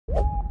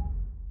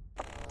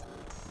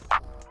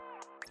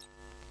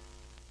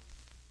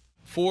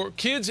For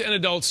kids and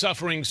adults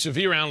suffering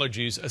severe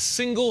allergies, a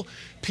single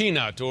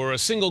peanut or a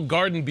single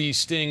garden bee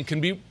sting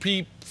can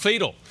be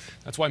fatal.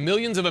 That's why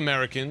millions of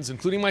Americans,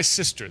 including my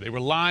sister, they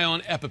rely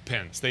on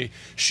EpiPens. They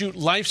shoot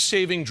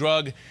life-saving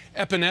drug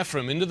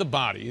epinephrine into the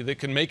body that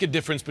can make a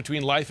difference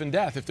between life and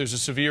death if there's a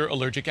severe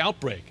allergic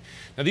outbreak.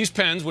 Now, these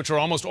pens, which are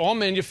almost all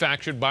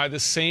manufactured by the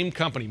same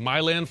company,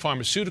 Mylan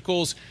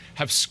Pharmaceuticals,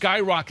 have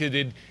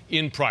skyrocketed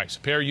in price. A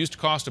pair used to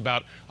cost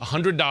about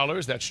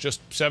 $100. That's just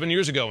 7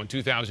 years ago in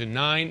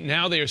 2009.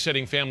 Now they are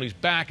setting families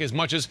back as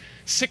much as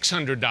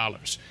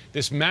 $600.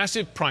 This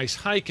massive price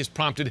hike has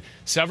prompted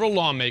several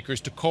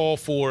lawmakers to call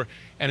for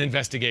an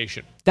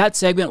investigation. That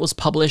segment was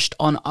published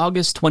on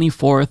August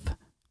 24th,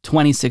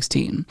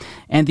 2016,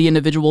 and the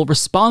individual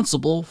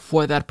responsible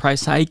for that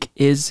price hike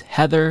is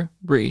Heather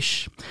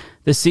Bresch,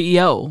 the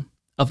CEO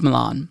of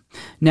Mylan.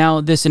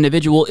 Now, this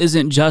individual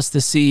isn't just the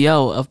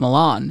CEO of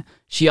Mylan.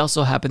 She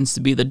also happens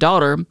to be the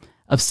daughter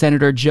of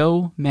Senator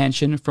Joe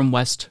Manchin from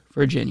West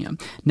Virginia.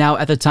 Now,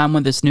 at the time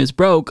when this news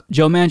broke,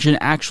 Joe Manchin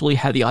actually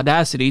had the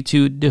audacity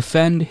to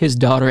defend his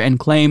daughter and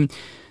claim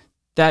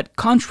that,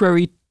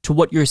 contrary to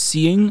what you're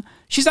seeing,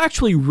 she's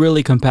actually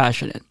really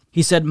compassionate.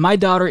 He said, "My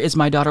daughter is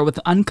my daughter with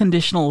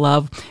unconditional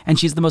love, and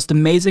she's the most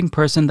amazing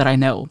person that I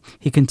know."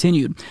 He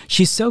continued,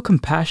 "She's so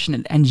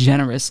compassionate and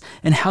generous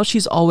in how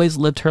she's always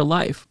lived her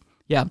life."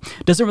 Yeah,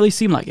 doesn't really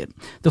seem like it.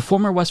 The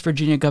former West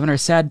Virginia governor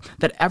said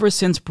that ever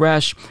since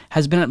Bresch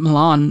has been at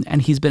Mylan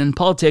and he's been in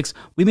politics,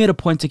 we made a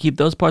point to keep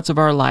those parts of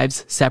our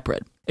lives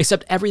separate.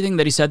 Except everything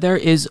that he said there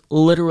is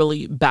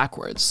literally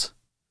backwards.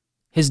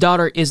 His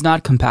daughter is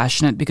not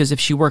compassionate because if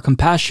she were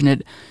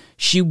compassionate,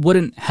 she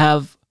wouldn't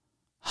have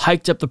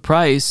hiked up the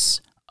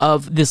price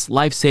of this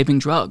life-saving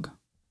drug.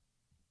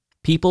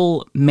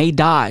 People may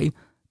die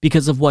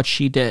because of what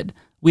she did.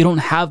 We don't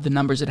have the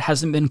numbers. It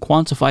hasn't been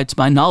quantified to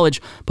my knowledge,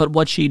 but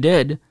what she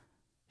did,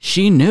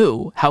 she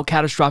knew how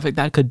catastrophic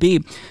that could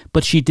be,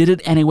 but she did it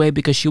anyway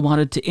because she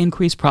wanted to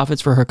increase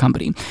profits for her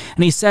company.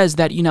 And he says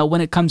that, you know, when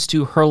it comes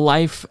to her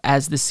life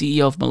as the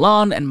CEO of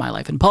Mylan and my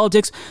life in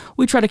politics,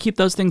 we try to keep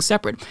those things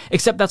separate.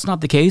 Except that's not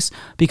the case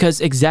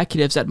because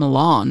executives at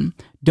Mylan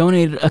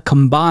donated a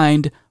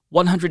combined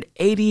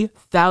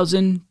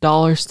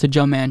 $180,000 to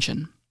Joe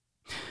Manchin.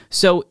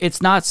 So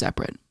it's not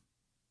separate.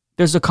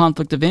 There's a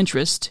conflict of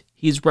interest.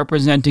 He's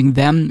representing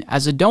them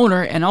as a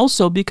donor, and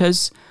also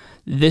because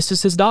this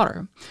is his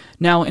daughter.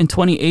 Now, in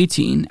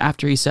 2018,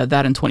 after he said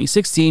that in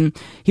 2016,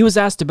 he was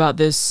asked about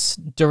this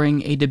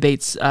during a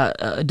debate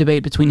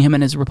between him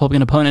and his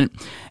Republican opponent,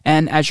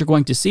 and as you're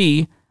going to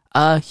see,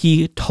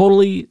 he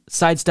totally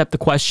sidestepped the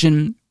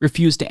question,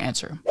 refused to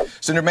answer.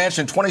 Senator Manchin,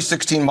 in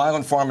 2016,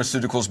 Mylan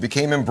Pharmaceuticals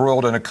became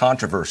embroiled in a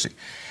controversy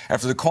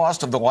after the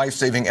cost of the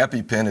life-saving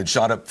EpiPen had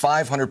shot up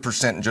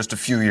 500% in just a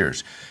few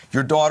years.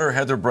 Your daughter,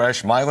 Heather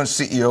Bresch, Mylan's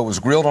CEO, was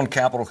grilled on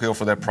Capitol Hill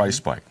for that price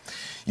spike.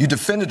 You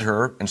defended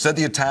her and said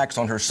the attacks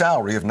on her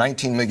salary of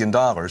 $19 million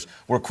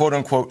were,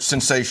 quote-unquote,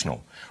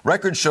 sensational.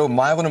 Records show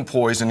Mylan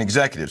employees and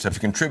executives have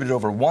contributed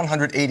over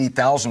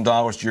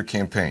 $180,000 to your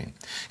campaign.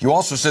 You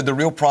also said the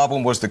real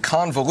problem was the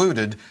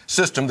convoluted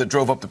system that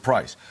drove up the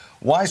price.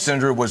 Why,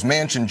 Senator, was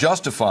Manchin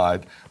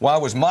justified? Why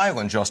was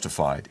Mylan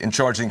justified in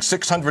charging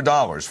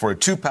 $600 for a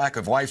two-pack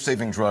of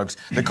life-saving drugs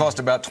that cost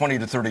about $20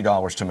 to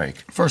 $30 to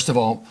make? First of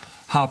all,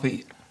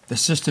 Hoppy, the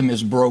system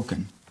is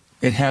broken.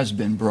 It has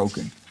been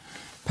broken.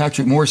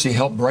 Patrick Morrissey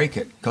helped break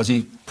it because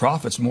he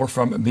profits more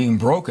from it being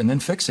broken than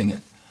fixing it.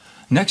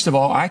 Next of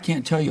all, I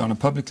can't tell you on a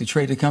publicly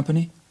traded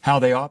company how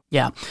they operate.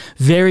 Yeah,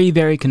 very,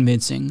 very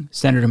convincing,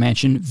 Senator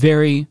Manchin.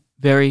 Very,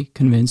 very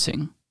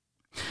convincing.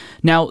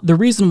 Now, the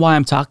reason why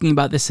I'm talking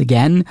about this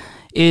again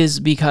is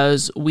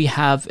because we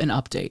have an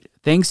update.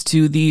 Thanks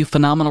to the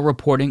phenomenal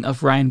reporting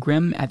of Ryan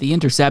Grimm at The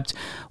Intercept,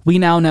 we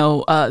now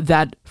know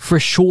that for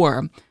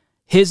sure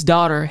his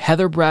daughter,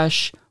 Heather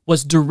Bresch,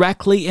 was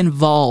directly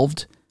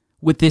involved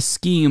with this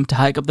scheme to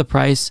hike up the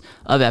price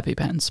of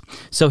EpiPens.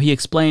 So he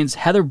explains,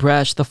 Heather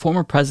Bresch, the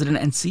former president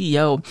and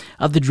CEO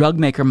of the drug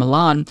maker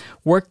Mylan,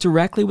 worked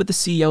directly with the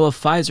CEO of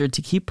Pfizer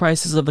to keep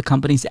prices of the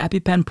company's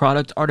EpiPen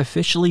product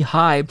artificially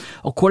high,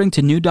 according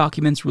to new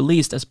documents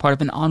released as part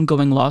of an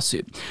ongoing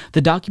lawsuit.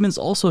 The documents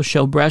also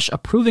show Bresch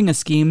approving a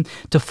scheme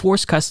to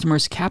force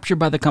customers captured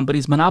by the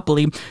company's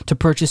monopoly to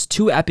purchase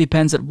 2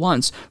 EpiPens at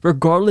once,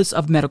 regardless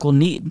of medical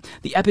need.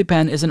 The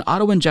EpiPen is an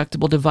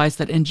auto-injectable device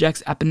that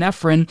injects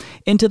epinephrine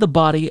into the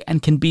body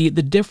and can be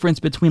the difference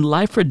between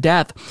life or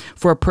death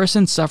for a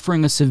person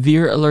suffering a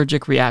severe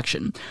allergic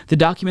reaction. The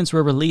documents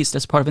were released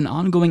as part of an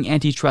ongoing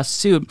antitrust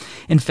suit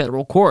in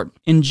federal court.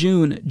 In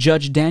June,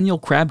 Judge Daniel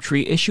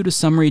Crabtree issued a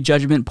summary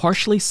judgment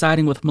partially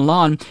siding with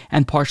Mylan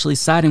and partially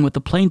siding with the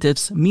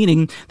plaintiffs,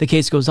 meaning the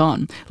case goes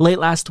on. Late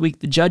last week,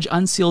 the judge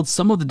unsealed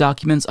some of the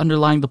documents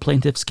underlying the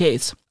plaintiff's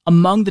case.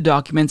 Among the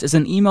documents is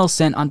an email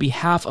sent on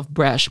behalf of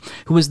Bresch,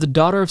 who is the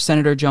daughter of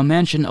Senator Joe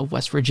Manchin of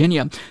West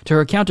Virginia, to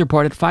her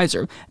counterpart at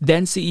Pfizer,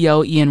 then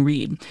CEO Ian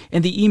Reed.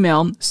 In the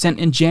email, sent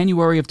in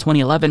January of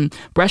 2011,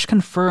 Bresch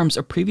confirms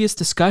a previous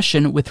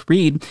discussion with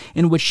Reed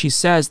in which she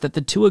says that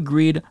the two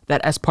agreed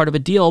that as part of a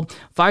deal,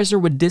 Pfizer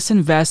would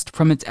disinvest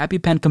from its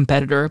EpiPen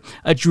competitor,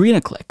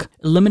 Adrenaclick.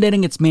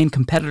 Eliminating its main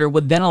competitor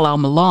would then allow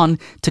Milan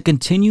to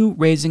continue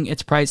raising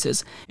its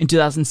prices. In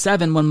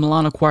 2007, when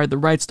Milan acquired the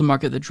rights to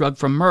market the drug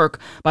from Merck,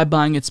 by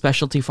buying its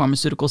specialty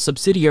pharmaceutical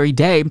subsidiary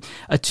Day,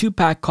 a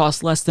 2-pack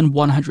cost less than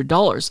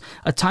 $100,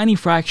 a tiny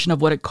fraction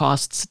of what it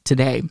costs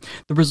today.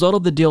 The result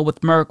of the deal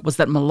with Merck was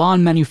that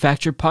Milan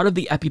manufactured part of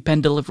the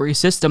EpiPen delivery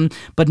system,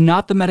 but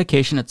not the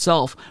medication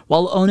itself,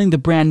 while owning the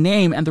brand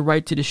name and the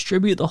right to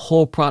distribute the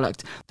whole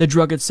product. The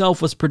drug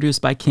itself was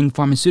produced by King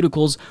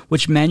Pharmaceuticals,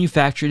 which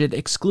manufactured it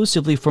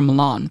exclusively for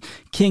Milan.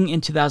 King, in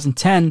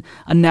 2010,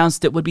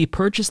 announced it would be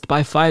purchased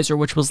by Pfizer,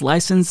 which was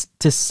licensed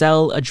to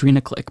sell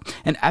Adrenaclick,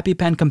 an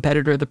EpiPen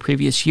competitor the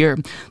previous year.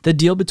 The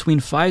deal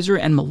between Pfizer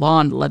and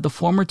Milan led the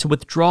former to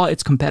withdraw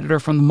its competitor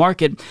from the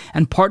market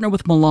and partner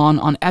with Milan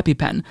on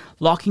EpiPen,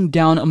 locking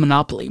down a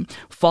monopoly.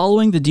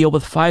 Following the deal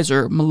with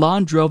Pfizer,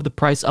 Milan drove the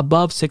price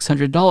above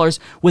 $600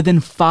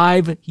 within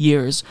 5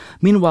 years.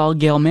 Meanwhile,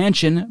 Gail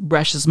Manchin,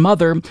 Bresch's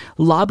mother,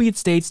 lobbied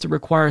states to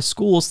require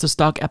schools to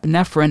stock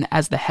epinephrine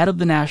as the head of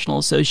the National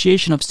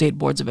Association of State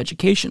Boards of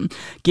Education.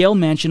 Gail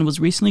Manchin was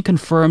recently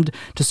confirmed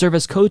to serve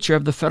as co-chair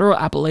of the Federal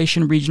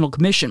Appalachian Regional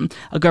Commission,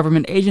 a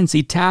government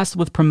agency tasked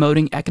with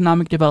promoting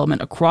economic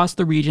development across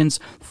the region's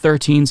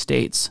 13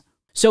 states.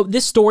 So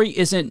this story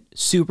isn't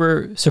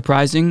super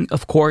surprising.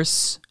 Of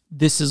course,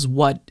 this is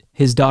what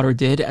his daughter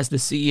did as the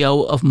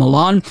CEO of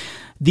Milan.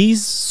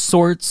 These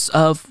sorts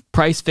of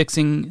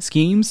price-fixing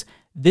schemes,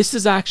 this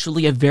is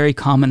actually a very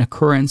common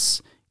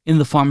occurrence in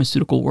the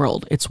pharmaceutical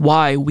world. It's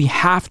why we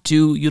have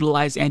to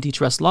utilize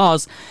antitrust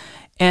laws,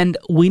 and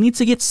we need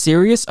to get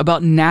serious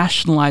about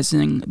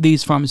nationalizing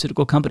these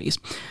pharmaceutical companies.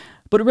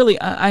 But really,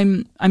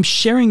 I'm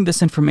sharing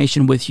this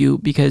information with you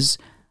because,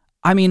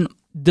 I mean,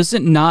 does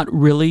it not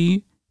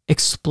really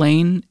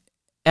explain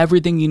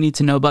everything you need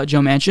to know about Joe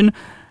Manchin?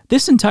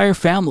 This entire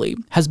family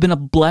has been a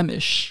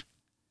blemish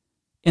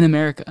in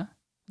America.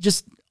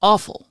 Just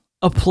awful.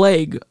 A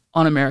plague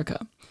on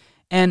America.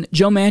 And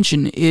Joe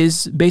Manchin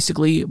is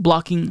basically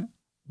blocking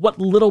what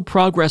little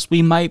progress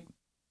we might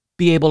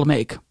be able to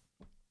make.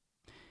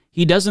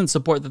 He doesn't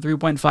support the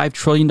 $3.5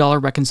 trillion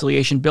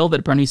reconciliation bill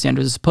that Bernie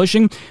Sanders is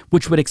pushing,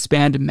 which would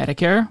expand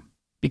Medicare,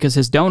 because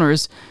his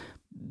donors,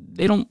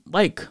 they don't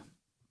like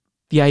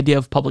the idea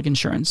of public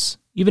insurance,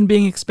 even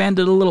being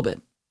expanded a little bit.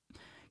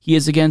 He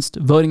is against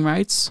voting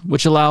rights,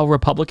 which allow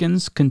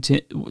Republicans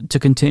to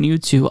continue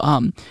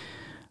to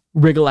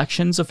rig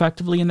elections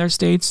effectively in their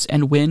states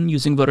and win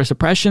using voter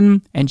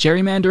suppression and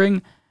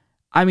gerrymandering.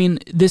 I mean,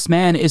 this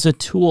man is a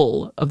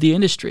tool of the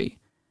industry.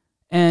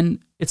 And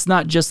it's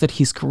not just that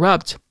he's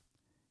corrupt.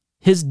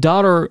 His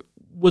daughter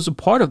was a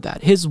part of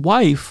that. His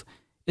wife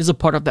is a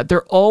part of that.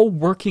 They're all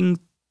working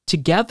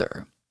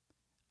together.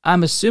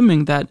 I'm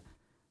assuming that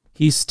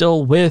he's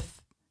still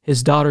with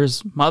his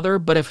daughter's mother,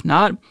 but if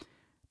not,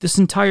 this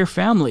entire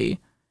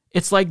family,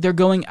 it's like they're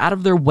going out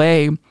of their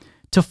way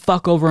to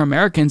fuck over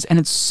Americans, and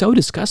it's so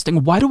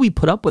disgusting. Why do we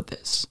put up with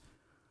this?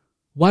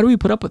 Why do we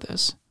put up with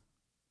this?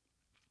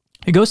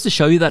 It goes to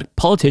show you that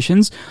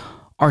politicians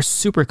are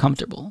super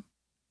comfortable.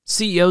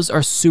 CEOs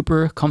are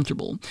super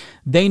comfortable.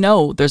 They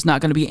know there's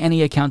not going to be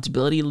any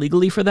accountability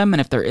legally for them,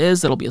 and if there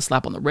is, it'll be a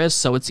slap on the wrist,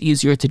 so it's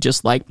easier to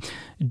just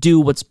do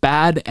what's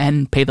bad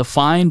and pay the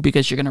fine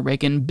because you're going to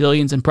rake in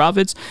billions in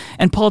profits.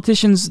 And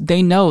politicians,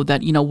 they know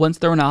that, once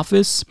they're in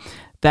office,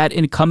 that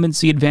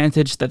incumbency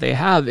advantage that they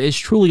have is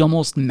truly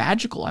almost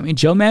magical. I mean,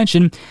 Joe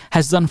Manchin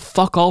has done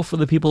fuck all for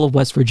the people of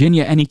West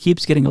Virginia, and he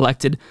keeps getting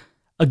elected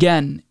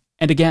again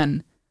and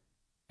again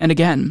and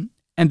again.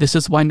 And this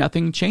is why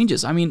nothing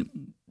changes. I mean,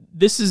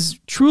 this is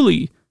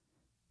truly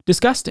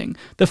disgusting.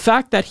 The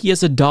fact that he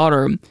has a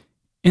daughter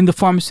in the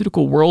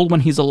pharmaceutical world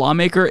when he's a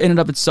lawmaker in and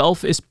of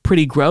itself is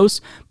pretty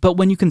gross. But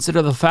when you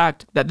consider the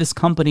fact that this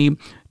company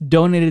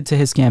donated to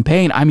his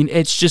campaign, I mean,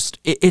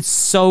 it's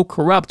so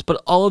corrupt.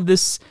 But all of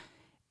this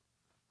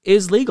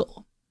is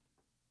legal.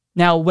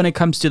 Now, when it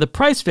comes to the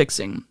price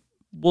fixing,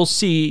 we'll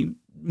see,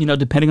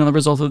 depending on the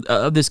result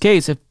of this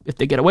case, if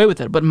they get away with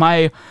it. But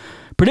my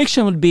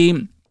prediction would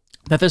be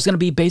that there's going to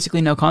be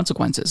basically no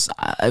consequences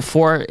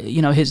for,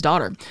 his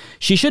daughter.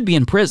 She should be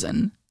in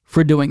prison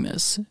for doing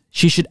this.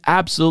 She should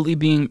absolutely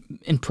be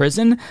in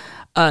prison.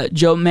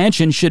 Joe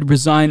Manchin should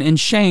resign in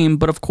shame,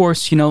 but of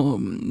course,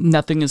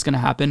 nothing is going to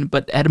happen.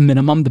 But at a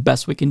minimum, the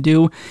best we can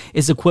do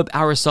is equip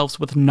ourselves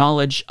with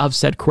knowledge of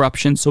said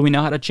corruption so we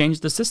know how to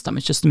change the system.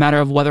 It's just a matter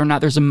of whether or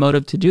not there's a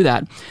motive to do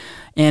that.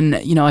 And,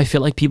 I feel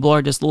like people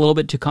are just a little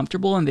bit too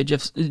comfortable, and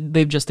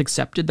they've just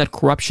accepted that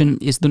corruption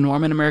is the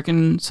norm in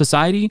American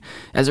society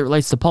as it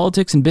relates to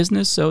politics and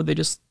business, so they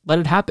just let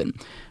it happen.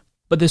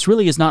 But this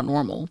really is not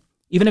normal.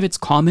 Even if it's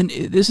common,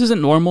 this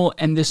isn't normal,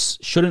 and this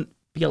shouldn't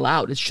be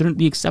allowed. It shouldn't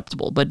be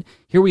acceptable. But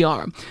here we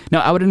are.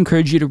 Now, I would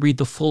encourage you to read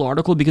the full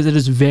article because it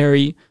is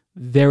very,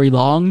 very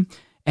long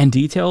and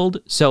detailed.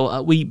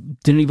 So we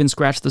didn't even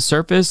scratch the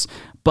surface.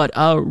 But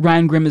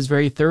Ryan Grimm is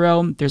very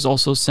thorough. There's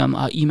also some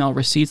email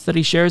receipts that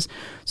he shares.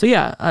 So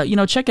yeah,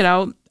 check it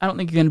out. I don't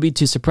think you're going to be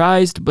too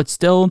surprised, but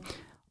still,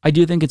 I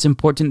do think it's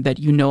important that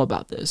you know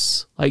about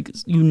this. Like,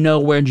 you know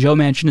where Joe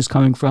Manchin is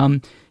coming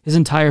from. His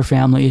entire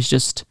family is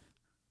just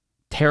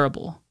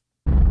terrible.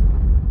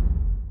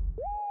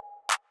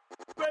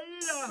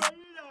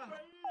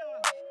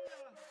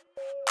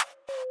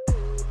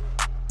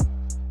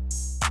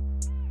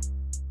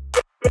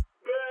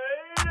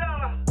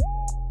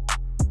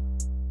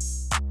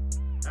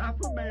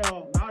 Alpha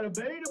male, not a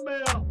beta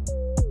male.